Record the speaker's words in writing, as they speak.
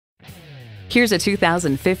Here's a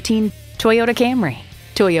 2015 Toyota Camry.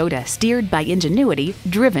 Toyota, steered by ingenuity,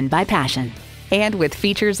 driven by passion. And with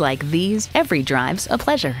features like these, every drive's a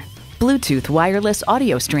pleasure. Bluetooth wireless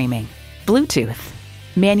audio streaming, Bluetooth,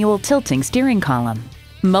 manual tilting steering column,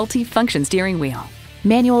 multi-function steering wheel,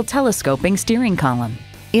 manual telescoping steering column,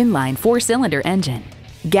 inline 4-cylinder engine,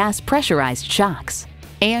 gas pressurized shocks,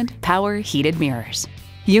 and power heated mirrors.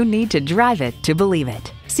 You need to drive it to believe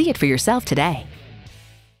it. See it for yourself today.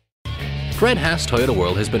 Fred Haas Toyota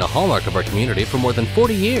World has been a hallmark of our community for more than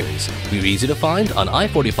 40 years. We're easy to find on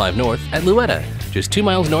I-45 North at Luetta, just 2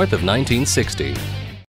 miles north of 1960.